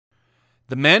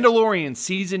The Mandalorian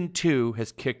Season 2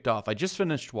 has kicked off. I just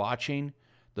finished watching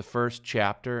the first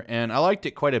chapter, and I liked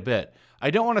it quite a bit.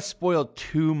 I don't want to spoil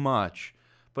too much,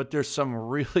 but there's some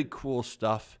really cool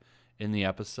stuff in the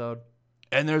episode.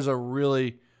 And there's a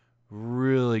really,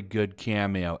 really good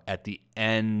cameo at the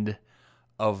end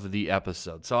of the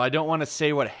episode. So I don't want to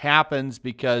say what happens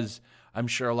because I'm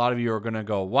sure a lot of you are going to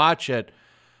go watch it,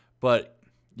 but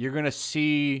you're going to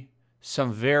see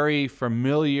some very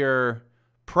familiar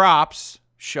props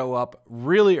show up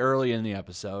really early in the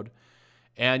episode.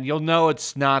 And you'll know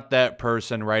it's not that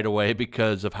person right away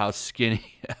because of how skinny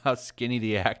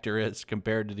the actor is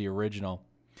compared to the original.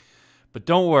 But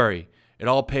don't worry, it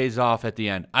all pays off at the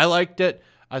end. I liked it.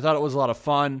 I thought it was a lot of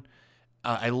fun.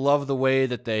 I love the way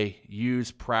that they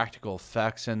use practical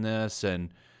effects in this,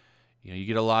 and you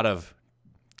get a lot of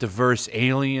diverse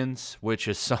aliens, which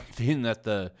is something that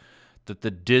the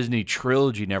Disney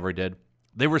trilogy never did.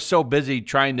 They were so busy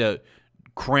trying to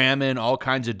cram in all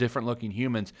kinds of different looking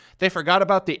humans, they forgot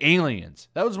about the aliens.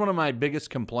 That was one of my biggest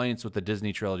complaints with the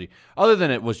Disney trilogy. Other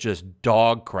than it was just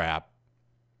dog crap.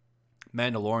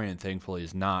 Mandalorian, thankfully,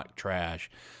 is not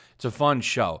trash. It's a fun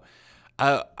show.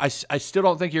 I still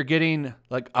don't think you're getting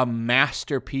like a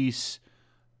masterpiece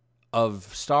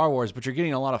of Star Wars, but you're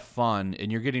getting a lot of fun, and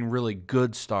you're getting really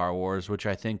good Star Wars, which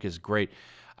I think is great.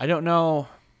 I don't know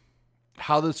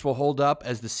how this will hold up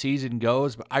as the season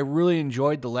goes, but I really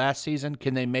enjoyed the last season.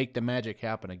 Can they make the magic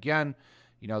happen again?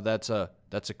 That's a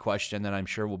question that I'm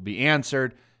sure will be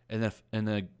answered in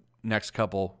the next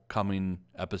couple coming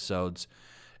episodes.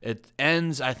 It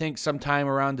ends, I think, sometime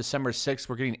around December 6th.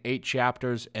 We're getting 8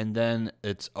 chapters, and then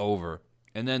it's over.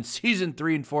 And then season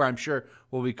 3 and 4, I'm sure,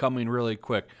 will be coming really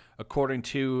quick. According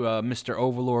to Mr.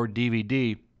 Overlord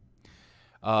DVD,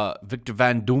 Victor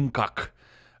Van Doomkak,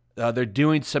 they're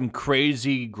doing some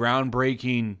crazy,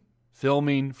 groundbreaking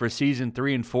filming for season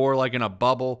 3 and 4, like in a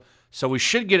bubble. So we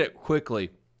should get it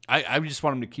quickly. I just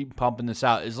want them to keep pumping this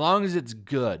out as long as it's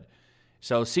good.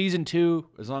 So season 2,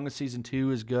 as long as season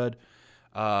 2 is good,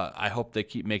 I hope they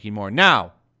keep making more.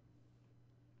 Now,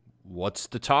 what's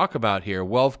to talk about here?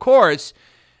 Well, of course,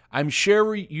 I'm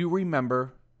sure you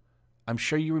remember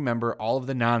all of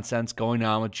the nonsense going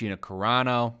on with Gina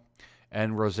Carano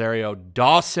and Rosario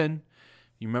Dawson.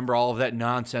 You remember all of that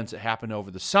nonsense that happened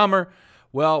over the summer.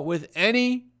 Well, with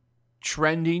any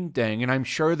trending thing, and I'm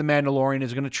sure The Mandalorian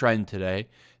is going to trend today.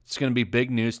 It's going to be big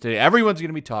news today. Everyone's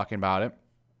going to be talking about it.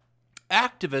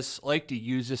 Activists like to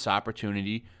use this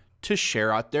opportunity to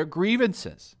share out their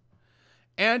grievances.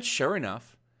 And sure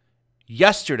enough,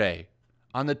 yesterday,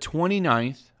 on the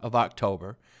 29th of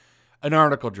October, an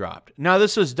article dropped. Now,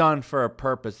 this was done for a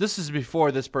purpose. This is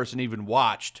before this person even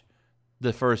watched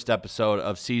the first episode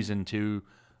of Season 2,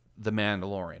 The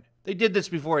Mandalorian. They did this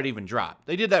before it even dropped.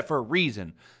 They did that for a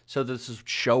reason, so this would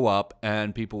show up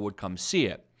and people would come see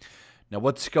it. Now,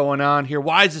 what's going on here?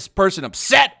 Why is this person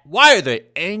upset? Why are they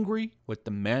angry with The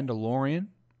Mandalorian?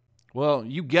 Well,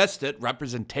 you guessed it,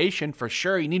 representation for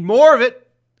sure. You need more of it.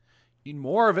 You need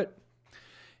more of it.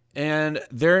 And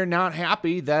they're not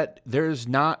happy that there's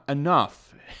not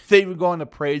enough. They would go on to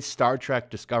praise Star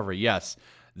Trek Discovery. Yes,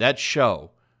 that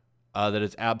show that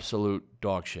is absolute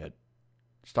dog shit.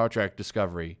 Star Trek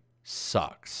Discovery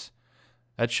sucks.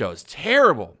 That show is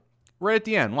terrible. Right at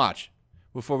the end, watch,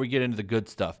 before we get into the good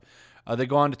stuff. They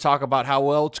go on to talk about how,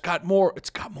 well, it's got more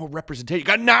representation. You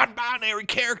got a non-binary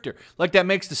character. Like, that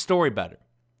makes the story better.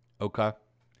 Okay?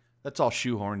 That's all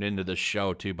shoehorned into this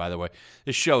show, too, by the way.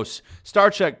 This show's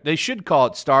Star Trek, they should call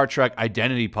it Star Trek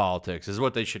Identity Politics, is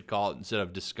what they should call it instead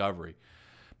of Discovery.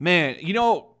 Man,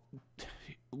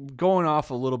 going off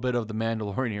a little bit of The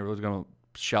Mandalorian here, we're going to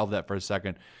shelve that for a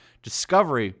second.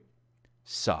 Discovery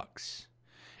sucks.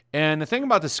 And the thing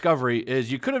about Discovery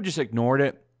is you could have just ignored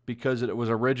it because it was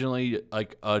originally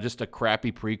like just a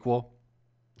crappy prequel.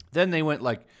 Then they went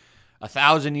like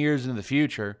 1,000 years into the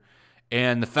future,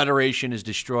 and the Federation is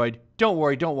destroyed. Don't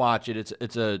worry, don't watch it.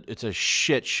 It's a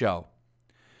shit show.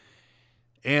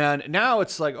 And now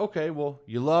it's like, okay, well,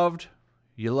 you loved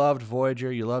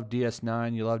Voyager, you loved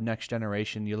DS9, you loved Next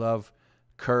Generation, you love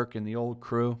Kirk and the old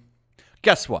crew.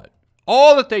 Guess what?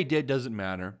 All that they did doesn't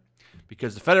matter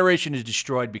because the Federation is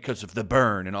destroyed because of the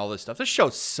burn and all this stuff. This show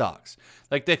sucks.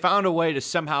 Like, they found a way to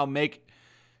somehow make,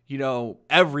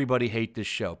 everybody hate this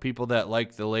show. People that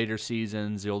like the later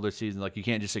seasons, the older seasons, like, you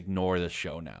can't just ignore this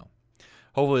show now.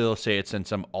 Hopefully they'll say it's in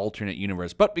some alternate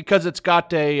universe. But because it's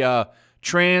got a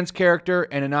trans character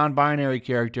and a non-binary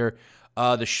character,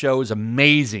 the show is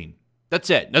amazing. That's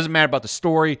it. It doesn't matter about the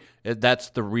story.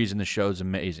 That's the reason the show is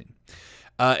amazing.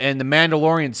 And The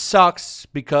Mandalorian sucks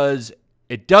because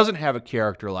It doesn't have a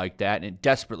character like that, and it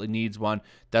desperately needs one.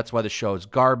 That's why the show is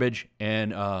garbage,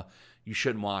 and you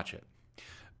shouldn't watch it.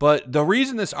 But the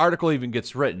reason this article even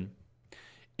gets written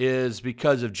is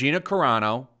because of Gina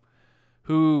Carano,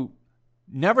 who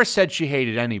never said she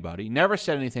hated anybody, never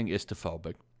said anything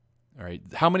istophobic. All right,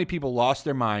 how many people lost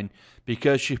their mind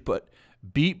because she put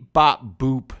beep, bop,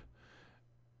 boop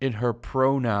in her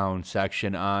pronoun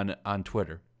section on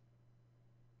Twitter?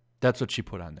 That's what she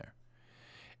put on there.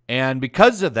 And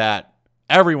because of that,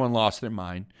 everyone lost their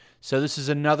mind. So this is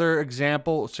another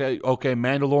example. Say, okay,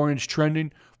 Mandalorian's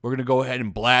trending. We're going to go ahead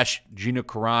and blast Gina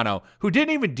Carano, who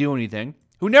didn't even do anything,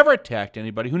 who never attacked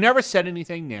anybody, who never said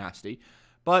anything nasty.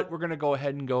 But we're going to go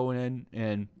ahead and go in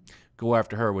and go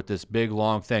after her with this big,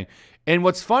 long thing. And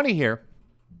what's funny here,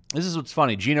 this is what's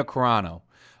funny, Gina Carano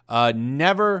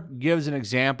never gives an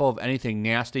example of anything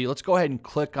nasty. Let's go ahead and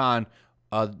click on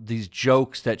these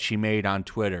jokes that she made on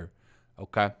Twitter.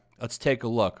 Okay, let's take a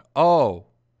look. Oh,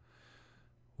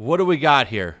 what do we got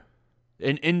here?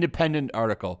 An independent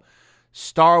article.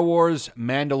 Star Wars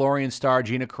Mandalorian star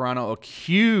Gina Carano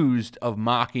accused of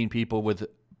mocking people with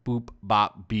boop,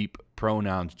 bop, beep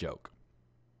pronouns joke.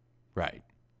 Right.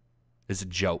 It's a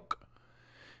joke.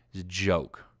 It's a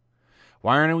joke.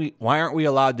 Why aren't we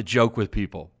allowed to joke with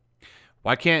people?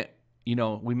 Why can't,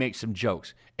 we make some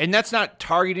jokes? And that's not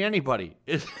targeting anybody.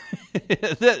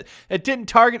 It didn't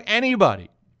target anybody.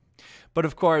 But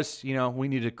of course, we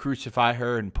need to crucify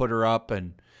her and put her up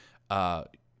and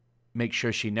make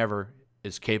sure she never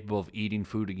is capable of eating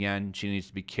food again. She needs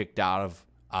to be kicked out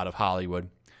of Hollywood.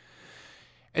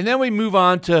 And then we move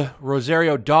on to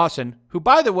Rosario Dawson, who,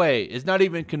 by the way, is not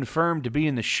even confirmed to be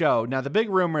in the show. Now, the big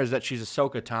rumor is that she's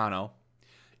Ahsoka Tano,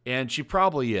 and she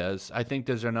probably is. I think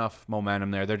there's enough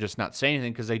momentum there. They're just not saying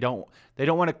anything because they don't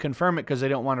want to confirm it because they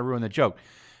don't want to ruin the joke,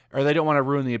 or they don't want to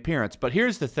ruin the appearance. But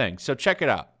here's the thing. So check it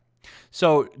out.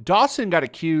 So Dawson got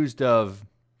accused of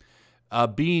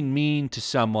being mean to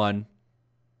someone,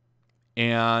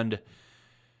 and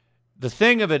the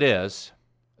thing of it is,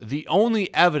 the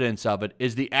only evidence of it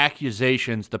is the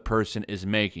accusations the person is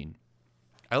making.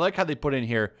 I like how they put in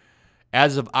here,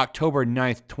 as of October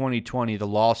 9th, 2020, the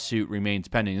lawsuit remains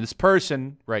pending. This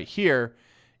person right here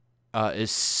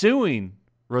is suing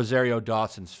Rosario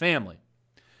Dawson's family.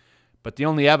 But the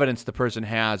only evidence the person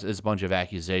has is a bunch of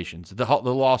accusations. The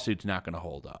lawsuit's not going to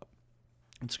hold up.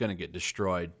 It's going to get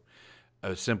destroyed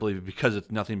simply because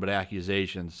it's nothing but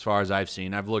accusations, as far as I've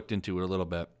seen. I've looked into it a little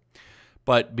bit.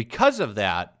 But because of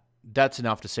that, that's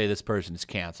enough to say this person is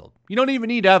canceled. You don't even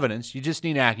need evidence. You just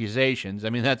need accusations. I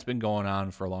mean, that's been going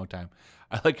on for a long time.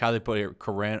 I like how they put here,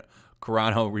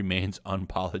 Carano remains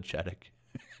unapologetic.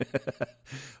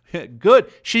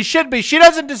 Good. She should be. She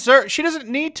doesn't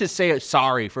need to say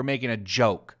sorry for making a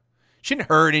joke. She didn't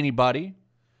hurt anybody.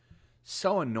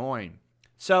 So annoying.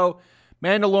 So,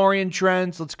 Mandalorian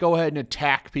trends, let's go ahead and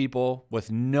attack people with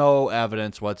no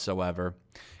evidence whatsoever.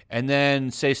 And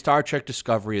then say Star Trek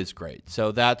Discovery is great.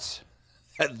 So that's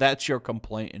your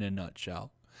complaint in a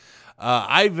nutshell.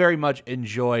 I very much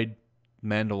enjoyed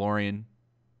Mandalorian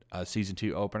Season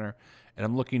 2 opener, and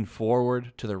I'm looking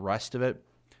forward to the rest of it.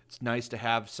 It's nice to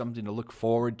have something to look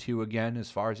forward to again as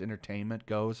far as entertainment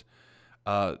goes.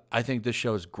 I think this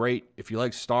show is great. If you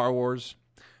like Star Wars,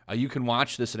 you can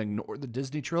watch this and ignore the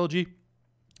Disney trilogy.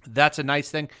 That's a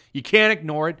nice thing. You can't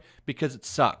ignore it because it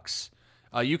sucks.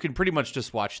 You can pretty much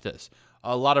just watch this.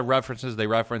 A lot of references. They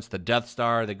reference the Death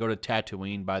Star. They go to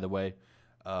Tatooine, by the way.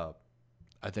 I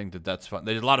think that's fun.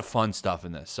 They did a lot of fun stuff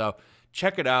in this. So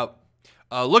check it out.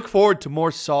 Look forward to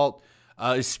more Salt,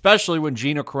 especially when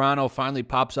Gina Carano finally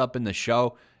pops up in the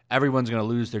show. Everyone's going to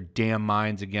lose their damn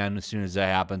minds again as soon as that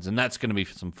happens, and that's going to be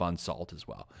some fun Salt as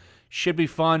well. Should be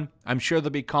fun. I'm sure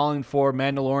they'll be calling for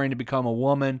Mandalorian to become a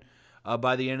woman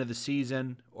by the end of the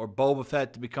season, or Boba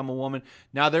Fett to become a woman.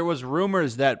 Now, there was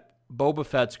rumors that Boba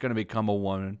Fett's going to become a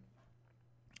woman,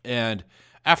 and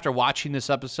after watching this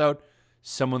episode,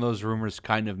 some of those rumors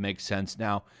kind of make sense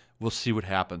now. We'll see what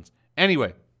happens.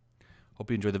 Anyway, hope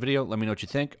you enjoyed the video. Let me know what you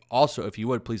think. Also, if you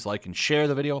would, please like and share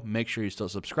the video. Make sure you still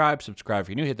subscribe. Subscribe if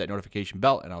you're new. Hit that notification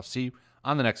bell, and I'll see you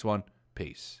on the next one.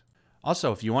 Peace.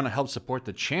 Also, if you want to help support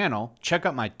the channel, check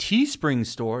out my Teespring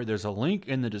store. There's a link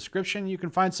in the description. You can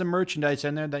find some merchandise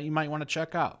in there that you might want to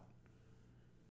check out.